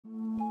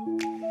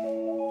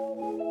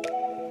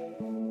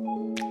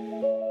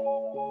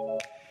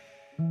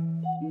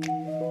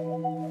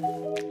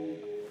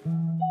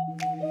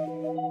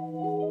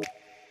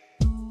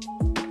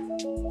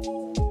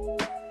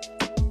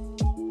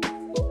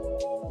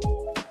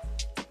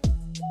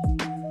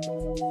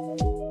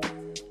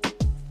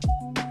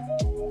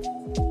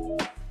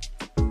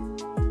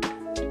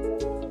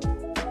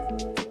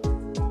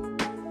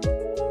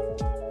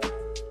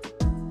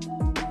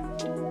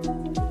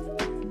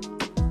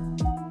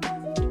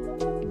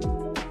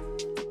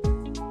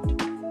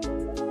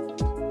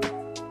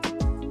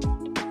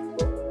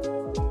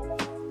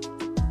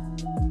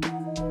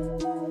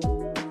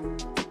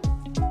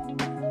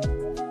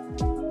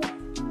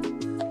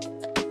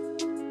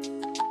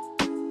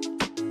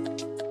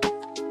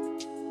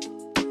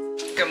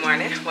Good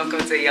morning. Welcome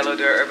to Yellow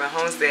Door Urban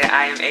Homestead.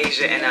 I am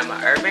Asia and I'm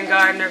an urban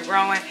gardener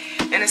growing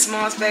in a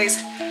small space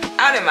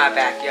out in my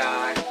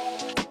backyard.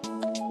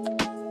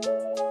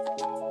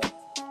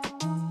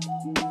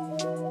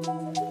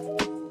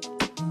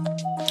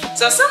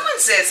 So someone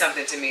said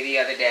something to me the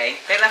other day.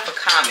 They left a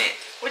comment,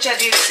 which I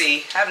did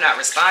see, have not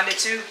responded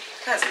to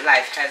because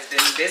life has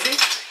been busy.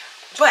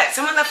 But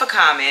someone left a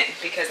comment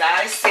because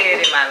I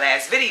said in my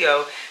last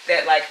video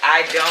that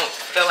I don't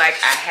feel like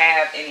I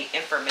have any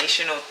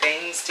informational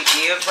things to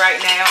give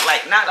right now.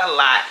 Not a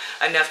lot,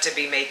 enough to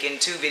be making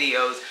 2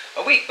 videos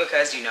a week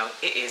because, you know,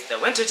 it is the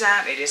winter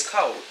time, it is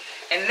cold.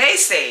 And they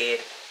said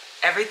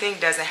everything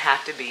doesn't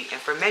have to be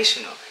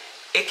informational.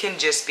 It can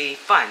just be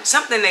fun.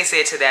 Something they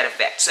said to that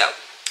effect. So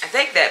I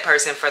thank that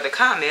person for the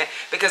comment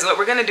because what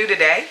we're going to do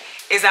today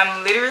is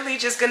I'm literally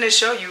just going to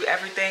show you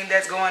everything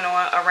that's going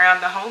on around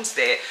the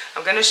homestead.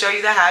 I'm going to show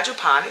you the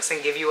hydroponics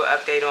and give you an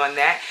update on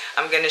that.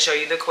 I'm going to show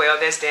you the quail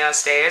that's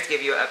downstairs,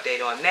 give you an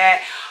update on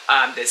that.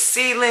 The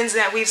seedlings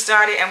that we've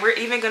started, and we're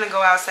even going to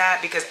go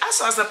outside because I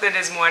saw something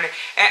this morning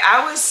and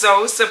I was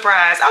so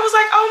surprised. I was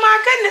like, oh my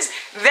goodness,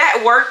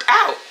 that worked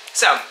out.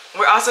 So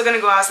we're also going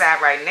to go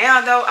outside right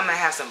now though. I'm going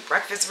to have some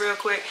breakfast real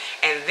quick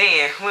and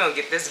then we'll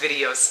get this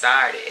video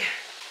started.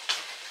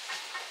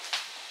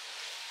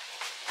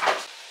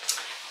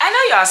 I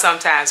know y'all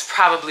sometimes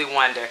probably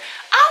wonder,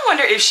 I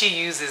wonder if she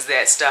uses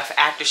that stuff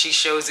after she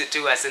shows it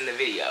to us in the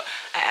video.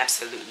 I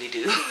absolutely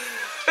do.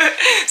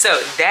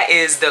 So that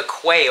is the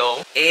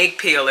Quail egg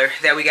peeler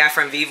that we got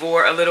from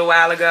Vevor a little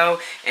while ago.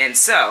 And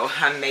so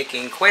I'm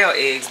making quail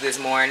eggs this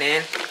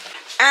morning.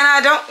 And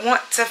I don't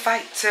want to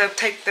fight to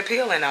take the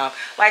peeling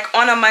off. Like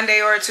on a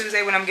Monday or a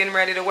Tuesday when I'm getting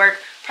ready to work,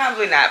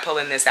 probably not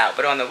pulling this out.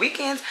 But on the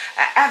weekends,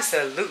 I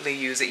absolutely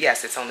use it.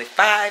 Yes, it's only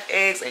 5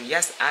 eggs. And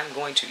yes, I'm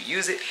going to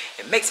use it.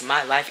 It makes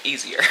my life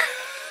easier.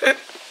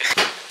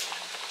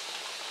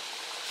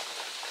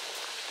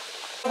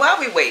 While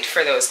we wait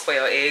for those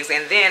quail eggs,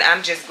 and then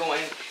I'm just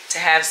going to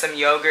have some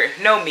yogurt.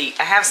 No meat.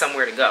 I have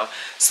somewhere to go.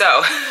 So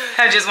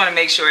I just want to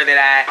make sure that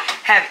I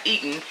have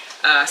eaten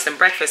some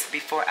breakfast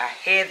before I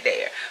head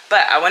there.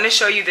 But I want to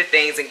show you the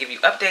things and give you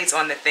updates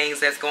on the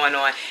things that's going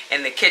on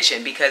in the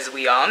kitchen because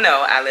we all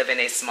know I live in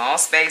a small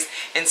space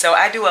and so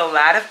I do a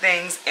lot of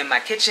things in my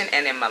kitchen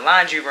and in my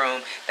laundry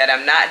room that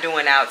I'm not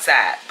doing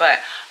outside. But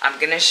I'm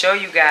going to show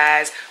you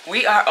guys.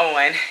 We are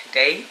on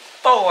day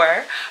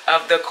 4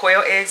 of the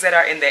quail eggs that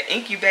are in the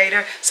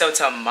incubator. So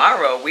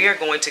tomorrow we are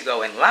going to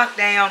go in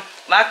lockdown.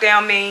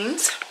 Lockdown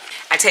means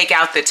I take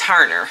out the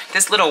turner.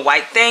 This little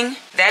white thing,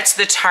 that's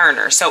the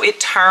turner. So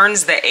it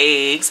turns the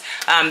eggs.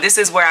 This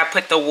is where I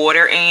put the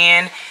water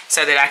in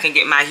so that I can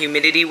get my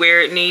humidity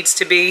where it needs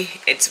to be.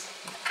 It's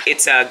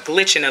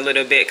glitching a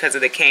little bit because of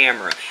the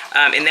camera.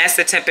 And that's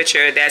the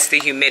temperature, that's the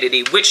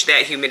humidity, which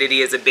that humidity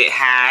is a bit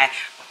high,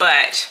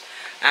 but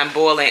I'm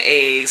boiling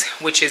eggs,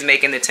 which is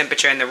making the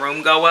temperature in the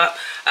room go up.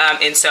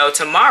 And so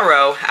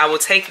tomorrow I will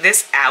take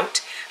this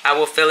out. I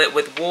will fill it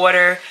with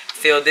water,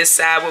 fill this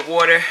side with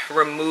water,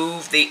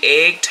 remove the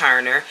egg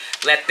turner,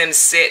 let them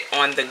sit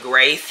on the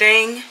gray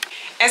thing.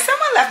 And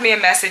someone left me a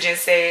message and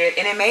said,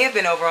 and it may have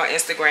been over on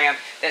Instagram,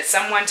 that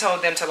someone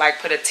told them to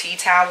put a tea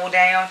towel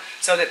down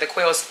so that the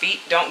quail's feet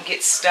don't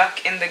get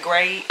stuck in the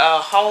gray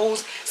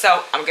holes.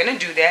 So I'm gonna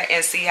do that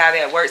and see how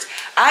that works.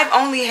 I've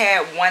only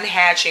had one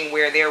hatching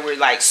where there were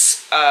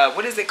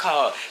what is it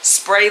called?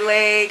 Spray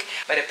leg.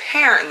 But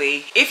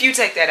apparently, if you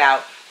take that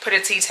out, put a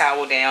tea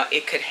towel down,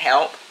 it could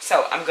help.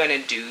 So I'm gonna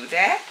do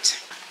that.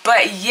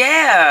 But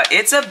yeah,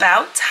 it's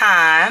about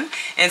time.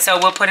 And so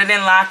we'll put it in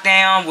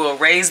lockdown. We'll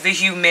raise the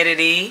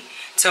humidity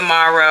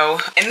tomorrow.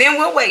 And then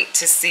we'll wait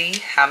to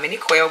see how many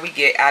quail we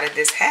get out of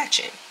this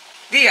hatching.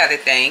 The other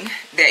thing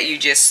that you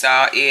just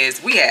saw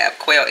is we have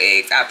quail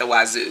eggs out the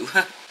wazoo.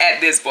 At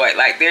this point,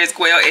 there's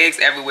quail eggs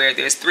everywhere.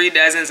 There's 3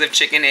 dozens of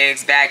chicken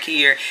eggs back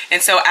here.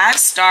 And so I've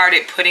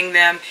started putting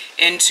them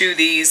into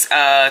these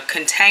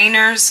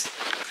containers.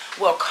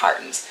 Well,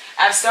 cartons.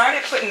 I've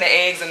started putting the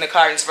eggs in the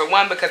cartons for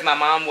one because my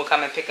mom will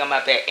come and pick them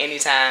up at any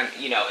time,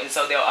 you know, and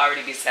so they'll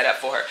already be set up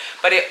for her.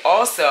 But it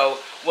also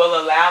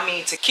will allow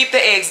me to keep the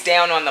eggs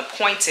down on the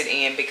pointed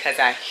end because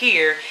I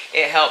hear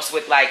it helps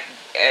with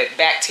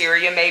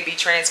bacteria maybe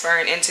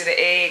transferring into the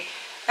egg.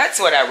 That's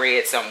what I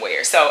read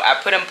somewhere. So I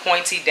put them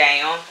pointy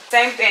down.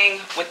 Same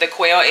thing with the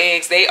quail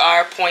eggs. They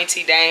are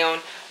pointy down,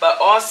 but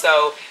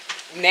also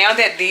now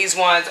that these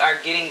ones are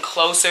getting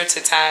closer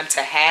to time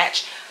to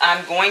hatch,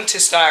 I'm going to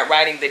start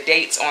writing the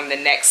dates on the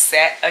next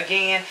set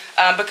again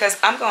because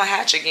I'm going to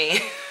hatch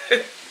again.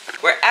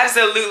 We're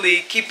absolutely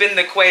keeping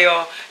the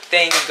quail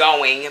thing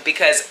going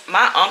because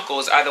my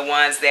uncles are the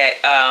ones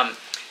that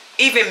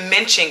even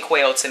mention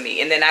quail to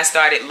me. And then I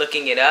started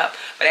looking it up.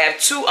 But I have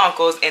 2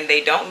 uncles and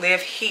they don't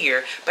live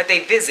here, but they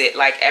visit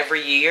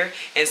every year.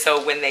 And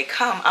so when they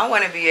come, I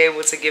want to be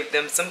able to give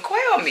them some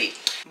quail meat.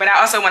 But I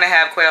also want to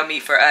have quail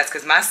meat for us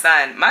because my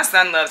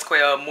son loves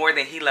quail more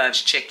than he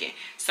loves chicken.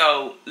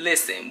 So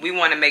listen, we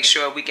want to make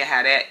sure we can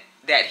have that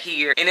that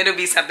here, and it'll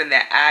be something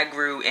that I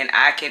grew, and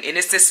I can, and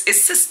it's just,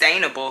 it's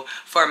sustainable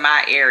for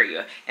my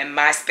area and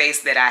my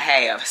space that I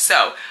have.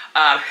 So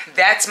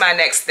that's my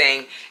next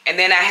thing. And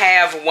then I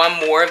have one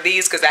more of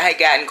these because I had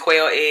gotten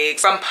quail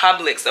eggs from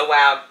Publix a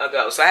while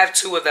ago, so I have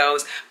 2 of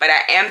those, but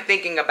I am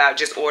thinking about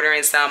just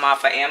ordering some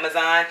off of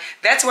Amazon.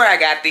 That's where I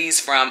got these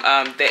from,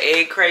 the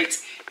egg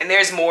crates. And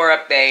there's more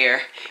up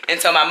there. And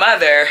so my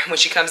mother, when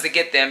she comes to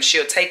get them,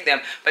 she'll take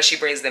them, but she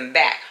brings them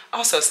back.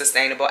 Also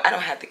sustainable. I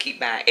don't have to keep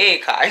buying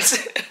egg cartons.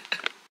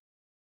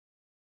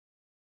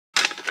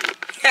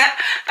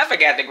 I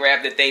forgot to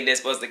grab the thing that's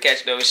supposed to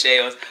catch those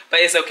shells,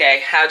 but it's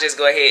okay. I'll just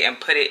go ahead and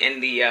put it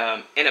in the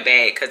in a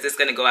bag because it's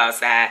gonna go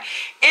outside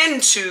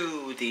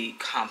into the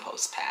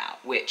compost pile,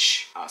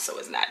 which also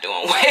is not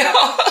doing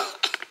well.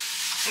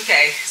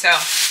 Okay, so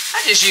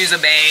I just use a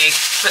bag,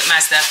 put my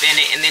stuff in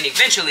it, and then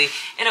eventually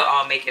it'll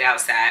all make it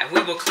outside.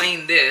 We will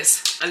clean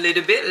this a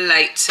little bit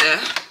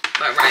later,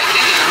 but right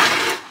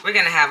now we're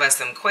gonna have us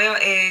some quail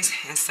eggs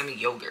and some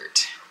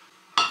yogurt.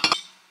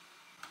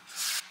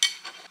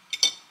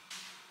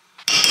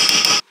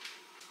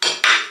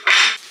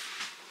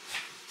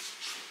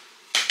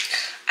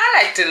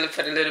 I like to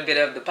put a little bit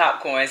of the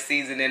popcorn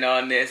seasoning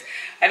on this.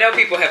 I know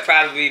people have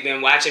probably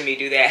been watching me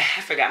do that.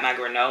 I forgot my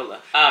granola.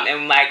 And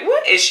I'm like,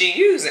 what is she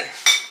using?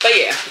 But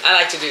yeah, I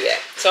like to do that.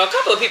 So a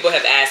couple of people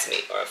have asked me,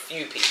 or a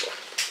few people,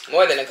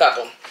 more than a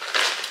couple,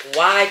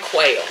 why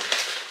quail?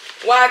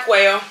 Why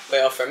quail?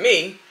 Well, for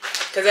me,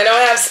 because I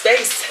don't have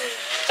space.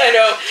 I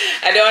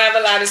don't have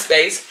a lot of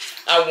space.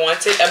 I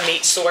wanted a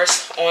meat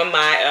source on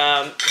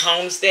my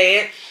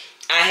homestead.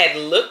 I had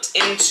looked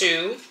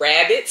into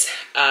rabbits.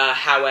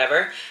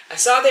 However, I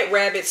saw that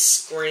rabbits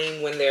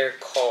scream when they're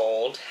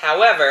called.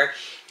 However,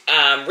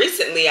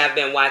 recently I've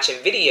been watching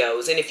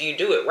videos, and if you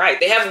do it right,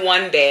 they have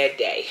one bad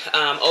day.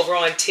 Over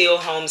on Teal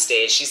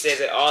Homestead, she says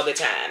it all the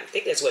time. I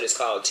think that's what it's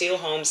called, Teal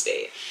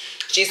Homestead.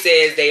 She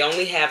says they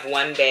only have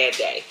one bad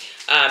day.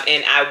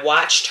 And I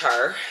watched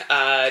her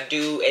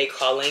do a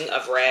culling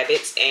of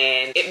rabbits,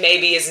 and it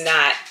maybe is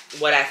not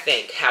what I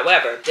think.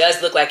 However, it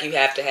does look like you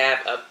have to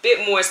have a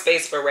bit more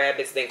space for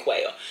rabbits than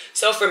quail.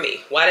 So for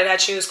me, why did I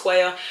choose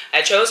quail?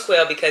 I chose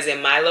quail because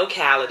in my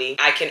locality,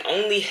 I can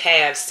only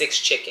have 6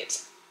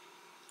 chickens.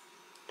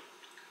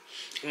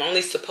 I'm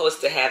only supposed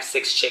to have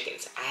 6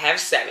 chickens. I have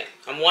 7.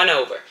 I'm 1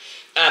 over.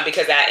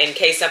 Because in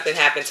case something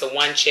happened to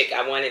 1 chick,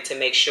 I wanted to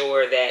make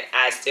sure that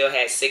I still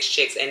had 6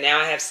 chicks, and now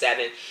I have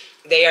 7.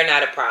 They are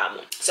not a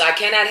problem. So I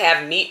cannot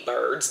have meat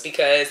birds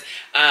because,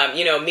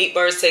 you know, meat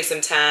birds take some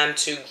time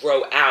to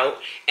grow out,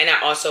 and I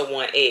also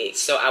want eggs.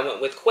 So I went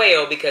with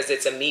quail because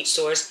it's a meat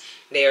source.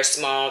 They are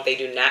small. They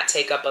do not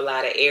take up a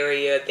lot of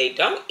area. They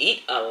don't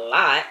eat a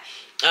lot.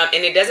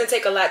 And it doesn't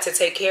take a lot to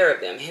take care of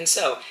them. And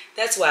so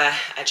that's why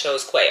I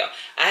chose quail.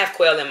 I have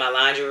quail in my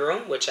laundry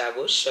room, which I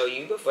will show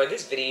you before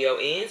this video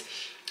ends.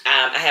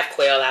 I have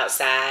quail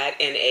outside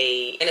in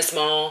a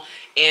small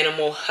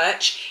animal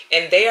hutch,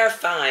 and they are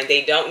fine.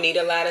 They don't need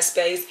a lot of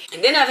space.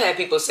 And then I've had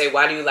people say,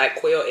 why do you like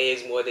quail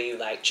eggs more than you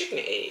like chicken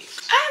eggs?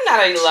 I'm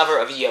not a lover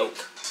of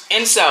yolk.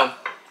 And so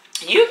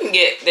you can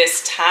get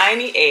this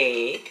tiny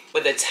egg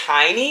with a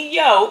tiny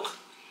yolk,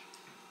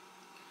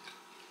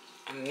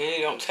 and then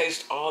you don't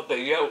taste all the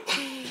yolk.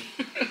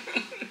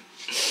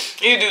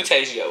 You do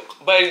taste yolk,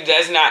 but it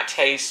does not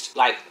taste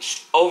like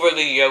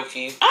overly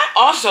yolky. I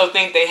also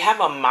think they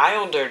have a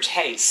milder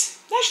taste.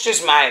 That's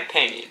just my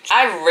opinion.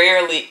 I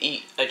rarely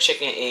eat a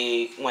chicken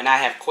egg when I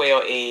have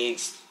quail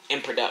eggs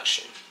in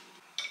production.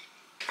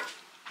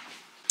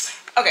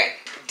 Okay,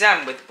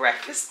 done with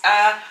breakfast.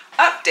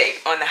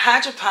 Update on the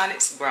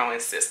hydroponics growing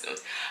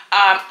systems.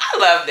 I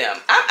love them.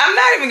 I'm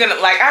not even gonna,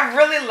 I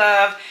really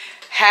love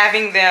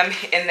having them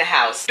in the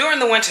house during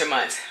the winter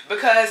months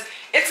because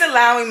it's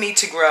allowing me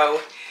to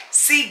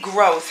see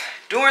growth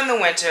during the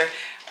winter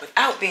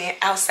without being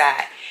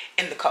outside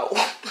in the cold.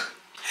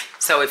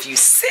 So if you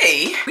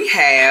see, we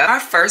have our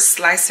first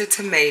slicer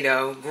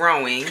tomato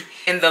growing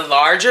in the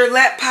larger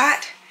Let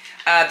Pot,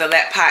 the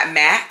Let Pot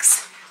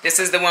Max. This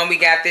is the one we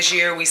got this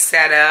year. We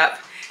set up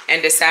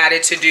and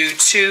decided to do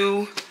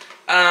 2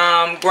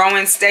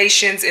 growing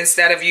stations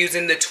instead of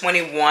using the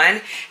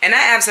 21. And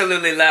I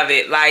absolutely love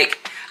it.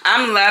 Like,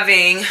 I'm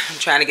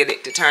trying to get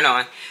it to turn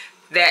on,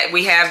 that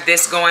we have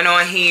this going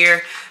on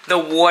here. The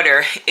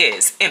water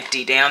is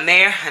empty down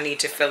there. I need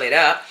to fill it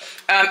up.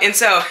 And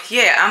so,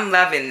 yeah, I'm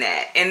loving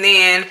that. And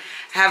then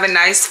have a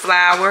nice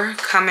flower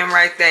coming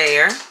right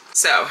there.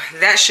 So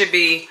that should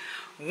be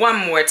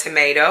 1 more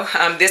tomato.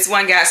 This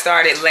one got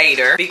started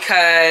later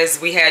because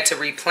we had to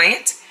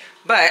replant,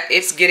 but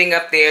it's getting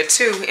up there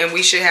too, and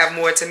we should have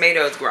more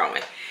tomatoes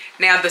growing.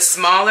 Now the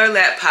smaller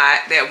Let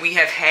Pot that we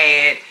have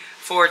had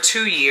for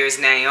 2 years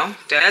now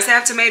does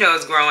have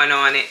tomatoes growing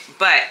on it,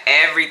 but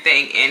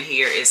everything in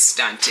here is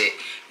stunted.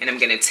 And I'm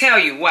gonna tell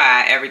you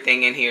why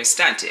everything in here is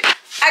stunted.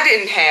 I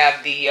didn't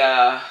have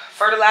the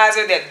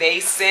fertilizer that they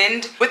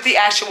send with the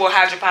actual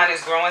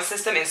hydroponics growing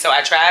system, and so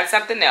I tried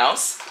something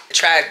else. I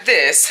tried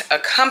this. A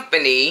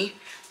company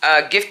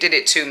gifted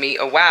it to me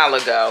a while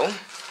ago.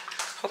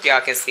 Hope y'all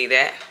can see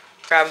that.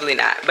 Probably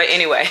not. But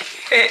anyway,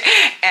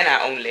 and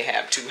I only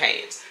have 2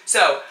 hands.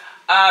 So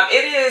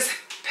it is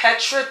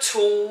Petra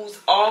Tools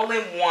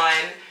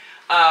all-in-one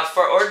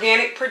for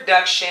organic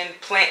production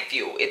plant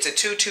fuel. It's a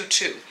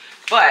 222.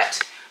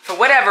 But for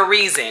whatever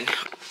reason,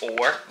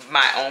 or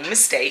my own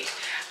mistake,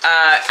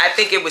 I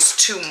think it was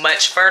too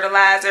much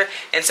fertilizer,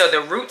 and so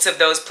the roots of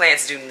those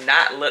plants do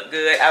not look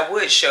good. I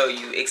would show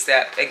you,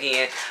 except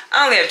again,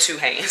 I only have 2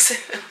 hands.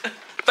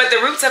 But the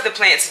roots of the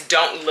plants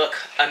don't look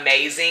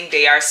amazing.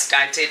 They are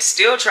stunted,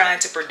 still trying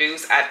to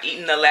produce. I've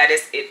eaten the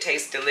lettuce, it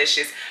tastes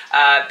delicious.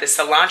 The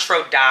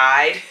cilantro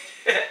died.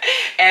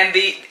 And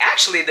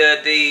actually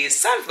the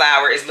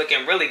sunflower is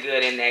looking really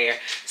good in there.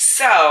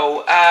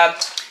 So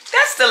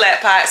that's the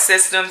Let Pot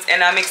Systems,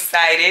 and I'm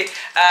excited.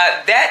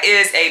 That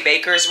is a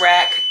baker's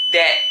rack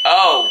that,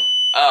 oh,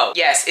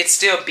 yes, it's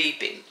still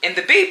beeping. And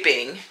the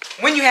beeping,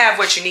 when you have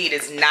what you need,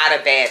 is not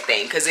a bad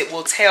thing, because it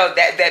will tell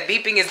that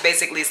beeping is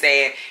basically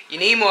saying you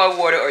need more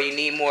water or you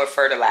need more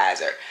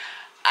fertilizer.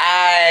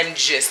 I'm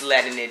just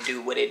letting it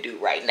do what it do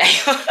right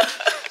now.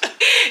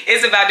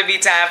 It's about to be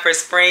time for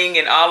spring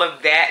and all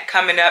of that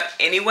coming up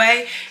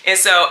anyway. And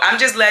so I'm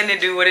just letting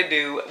it do what it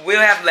do. We'll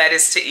have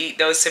lettuce to eat.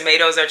 Those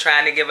tomatoes are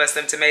trying to give us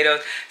some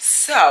tomatoes.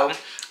 So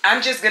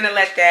I'm just going to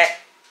let that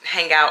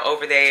hang out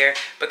over there,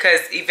 because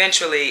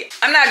eventually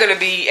I'm not going to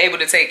be able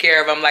to take care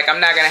of them. Like,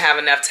 I'm not going to have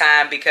enough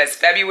time, because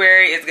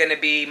February is going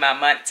to be my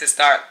month to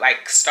start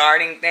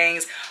starting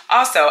things.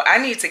 Also, I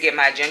need to get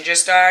my ginger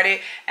started,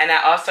 and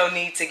I also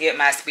need to get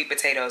my sweet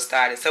potatoes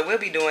started. So we'll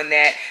be doing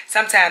that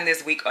sometime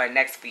this week or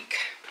next week.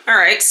 All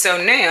right,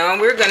 so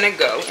now we're gonna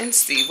go and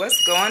see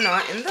what's going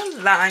on in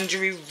the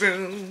laundry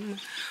room,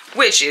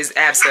 which is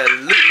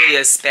absolutely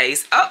a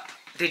space. Oh,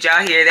 did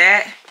y'all hear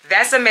that?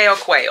 That's a male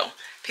quail.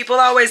 People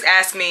always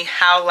ask me,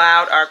 how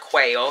loud are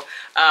quail?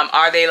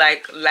 Are they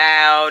like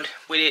loud?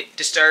 Would it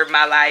disturb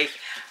my life?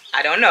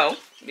 I don't know.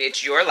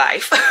 It's your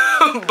life.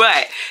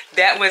 But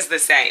that was the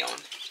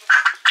sound.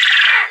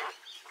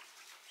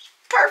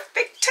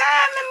 Perfect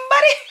timing,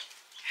 buddy.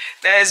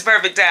 That is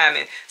perfect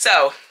timing.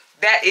 So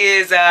that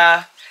is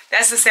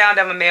that's the sound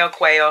of a male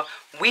quail.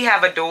 We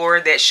have a door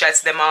that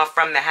shuts them off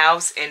from the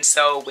house, and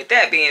so with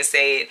that being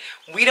said,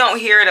 we don't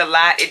hear it a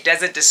lot. It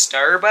doesn't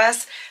disturb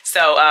us.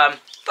 So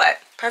but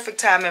perfect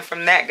timing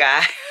from that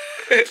guy.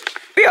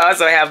 We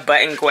also have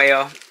button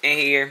quail in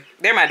here.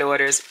 They're my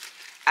daughters.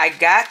 I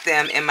got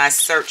them in my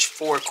search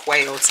for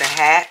quail to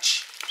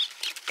hatch,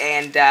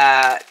 and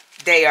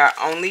they are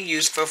only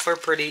useful for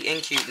pretty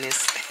and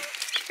cuteness.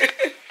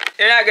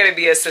 They're not going to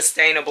be a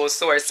sustainable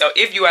source. So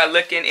if you are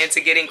looking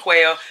into getting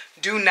quail,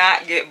 do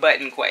not get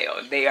button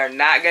quail. They are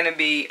not going to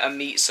be a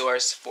meat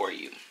source for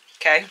you.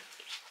 Okay?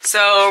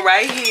 So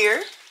right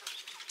here,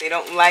 they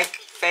don't like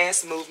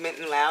fast movement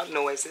and loud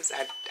noises.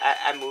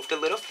 I moved a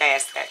little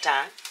fast that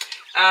time.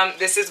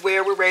 This is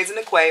where we're raising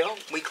the quail.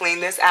 We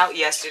cleaned this out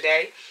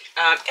yesterday.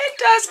 It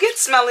does get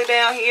smelly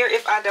down here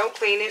if I don't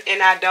clean it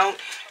and I don't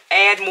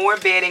add more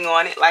bedding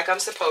on it like I'm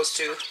supposed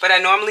to. But I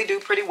normally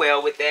do pretty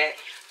well with that.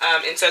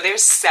 And so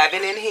there's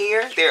 7 in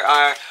here. There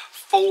are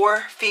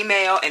 4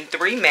 female and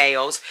 3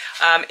 males.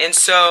 And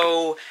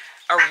so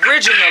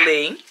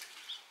originally,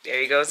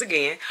 there he goes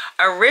again.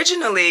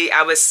 Originally,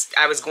 I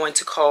was going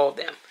to call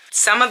them.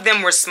 Some of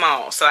them were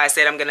small, so I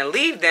said I'm going to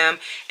leave them,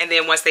 and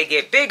then once they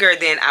get bigger,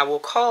 then I will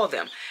call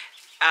them.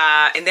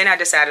 And then I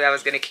decided I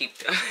was going to keep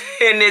them.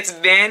 And it's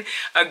been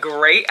a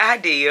great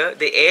idea.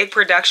 The egg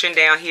production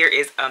down here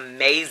is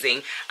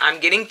amazing. I'm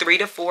getting 3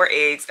 to 4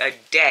 eggs a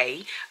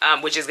day,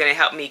 which is going to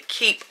help me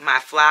keep my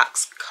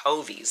flocks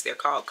covies. They're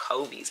called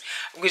covies,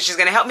 which is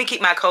going to help me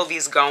keep my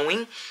covies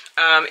going.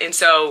 And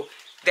so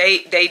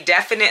they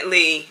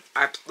definitely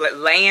are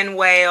laying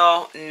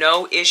well,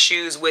 no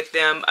issues with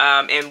them.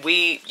 And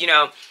we, you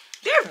know,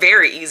 they're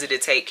very easy to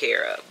take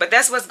care of. But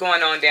that's what's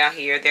going on down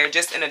here. They're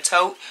just in a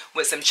tote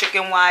with some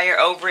chicken wire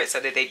over it so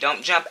that they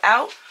don't jump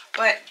out.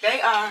 But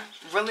they are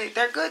really,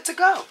 they're good to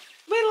go.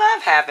 We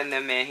love having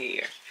them in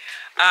here.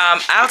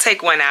 I'll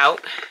take one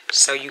out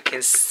so you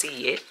can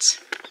see it.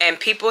 And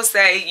people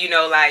say, you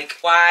know, like,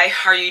 why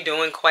are you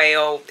doing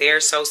quail?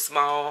 They're so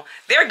small.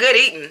 They're good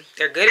eating.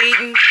 They're good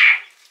eating.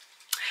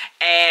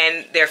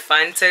 And they're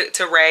fun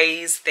to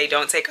raise. They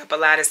don't take up a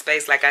lot of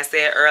space, like I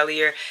said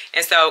earlier.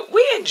 And so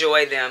we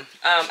enjoy them.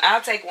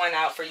 I'll take one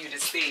out for you to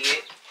see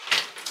it.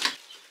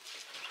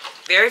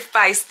 Very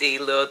feisty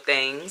little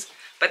things.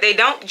 But they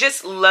don't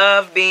just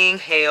love being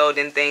held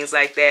and things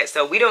like that.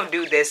 So we don't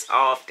do this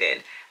often.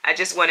 I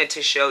just wanted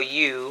to show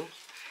you.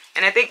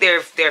 And I think their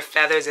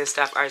feathers and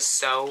stuff are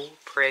so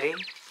pretty.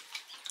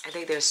 I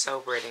think they're so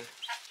pretty.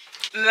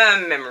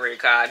 My memory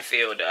card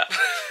filled up.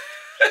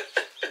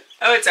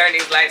 I would turn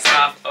these lights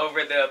off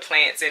over the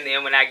plants, and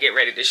then when I get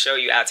ready to show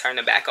you, I'll turn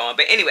them back on.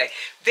 But anyway,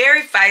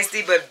 very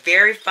feisty, but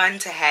very fun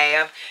to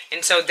have.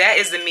 And so that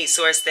is the meat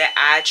source that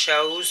I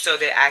chose so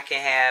that I can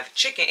have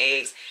chicken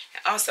eggs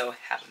and also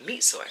have a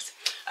meat source.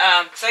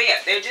 So yeah,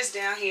 they're just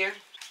down here.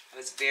 It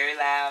was very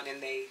loud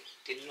and they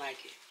didn't like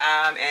it.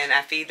 And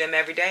I feed them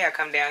every day. I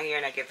come down here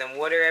and I give them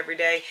water every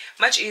day.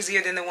 Much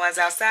easier than the ones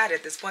outside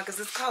at this point because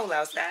it's cold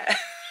outside.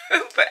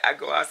 but I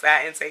go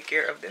outside and take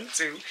care of them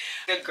too.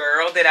 The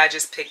girl that I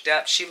just picked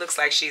up, she looks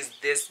like she's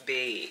this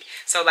big.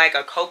 So like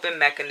a coping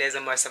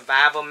mechanism or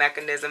survival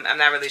mechanism, I'm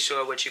not really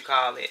sure what you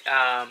call it.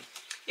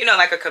 You know,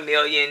 like a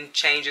chameleon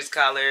changes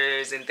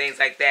colors and things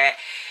like that.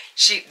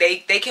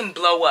 They can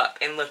blow up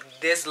and look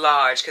this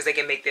large because they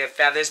can make their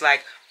feathers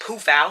like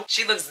poof out.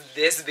 She looks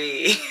this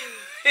big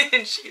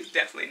and she's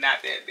definitely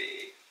not that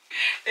big.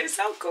 They're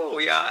so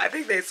cool, y'all. I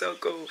think they're so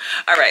cool.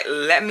 All right,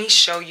 let me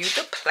show you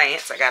the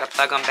plants. I gotta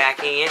plug them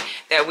back in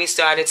that we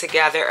started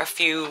together a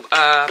few,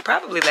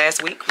 probably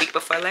last week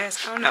before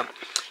last, I don't know.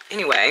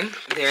 Anyway,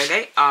 there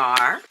they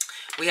are.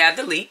 We have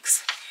the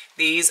leeks.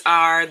 These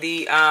are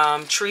the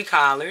tree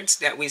collards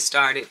that we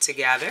started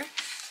together.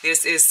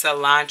 This is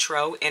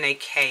cilantro and a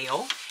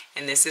kale.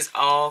 And this is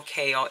all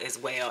kale as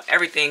well.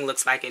 Everything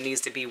looks like it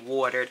needs to be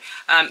watered.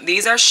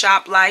 These are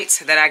shop lights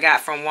that I got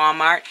from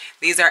Walmart.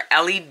 These are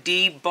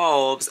LED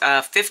bulbs,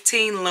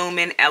 15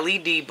 lumen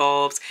LED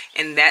bulbs.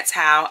 And that's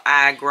how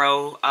I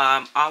grow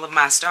all of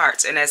my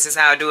starts. And this is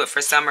how I do it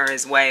for summer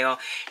as well.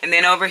 And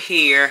then over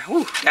here,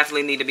 whew,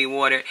 definitely need to be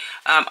watered,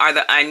 are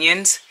the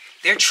onions.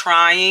 They're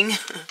trying.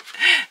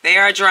 They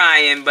are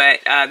drying, but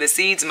the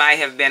seeds might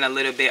have been a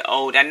little bit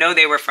old. I know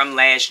they were from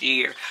last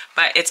year,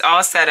 but it's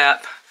all set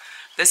up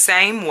the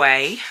same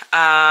way.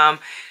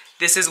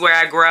 This is where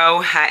I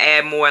grow. I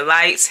add more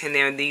lights, and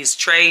then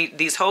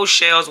these whole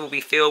shells will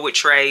be filled with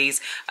trays.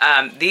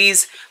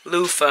 These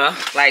loofah,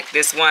 like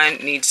this one,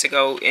 needs to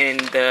go in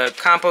the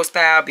compost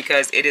pile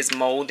because it is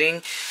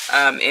molding.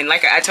 And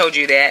like I told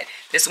you, that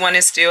this one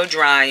is still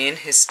drying.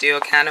 It's still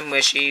kind of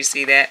mushy. You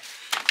see that?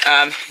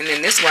 And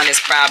then this one is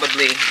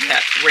probably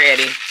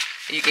ready.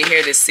 You can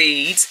hear the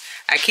seeds.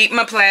 I keep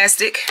my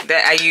plastic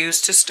that I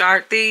use to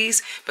start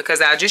these because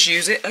I'll just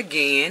use it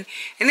again.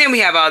 And then we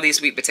have all these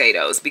sweet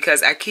potatoes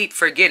because I keep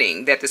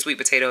forgetting that the sweet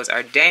potatoes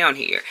are down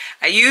here.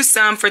 I use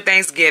some for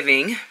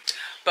Thanksgiving,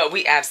 but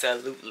we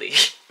absolutely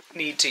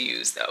need to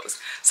use those.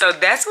 So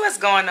that's what's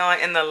going on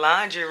in the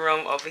laundry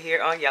room over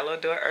here on Yellow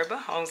Door Urban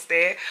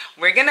Homestead.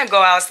 We're gonna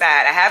go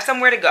outside. I have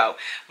somewhere to go,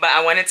 but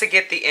I wanted to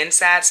get the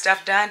inside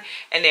stuff done,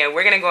 and then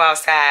we're gonna go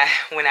outside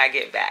when I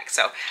get back.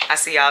 So I'll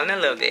see y'all in a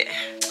little bit.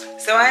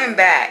 So I am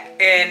back,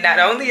 and not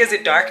only is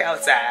it dark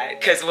outside,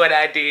 because what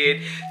I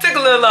did took a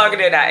little longer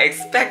than I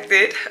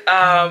expected,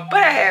 but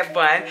I had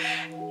fun.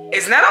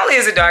 It's not only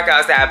is it dark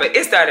outside, but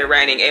it started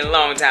raining a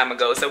long time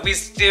ago, so we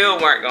still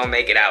weren't gonna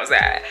make it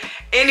outside.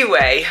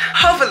 Anyway,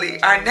 hopefully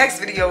our next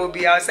video will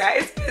be outside.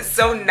 It's been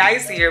so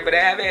nice here, but I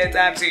haven't had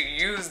time to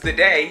use the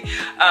day.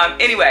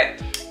 Anyway,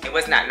 it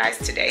was not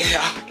nice today,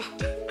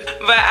 though.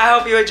 But I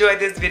hope you enjoyed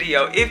this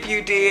video. If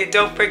you did,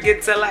 don't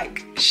forget to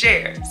like,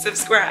 share,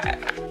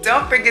 subscribe.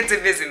 Don't forget to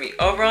visit me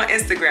over on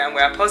Instagram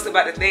where I post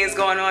about the things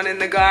going on in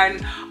the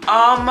garden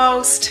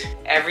almost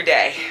every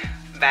day.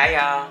 Bye,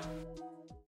 y'all.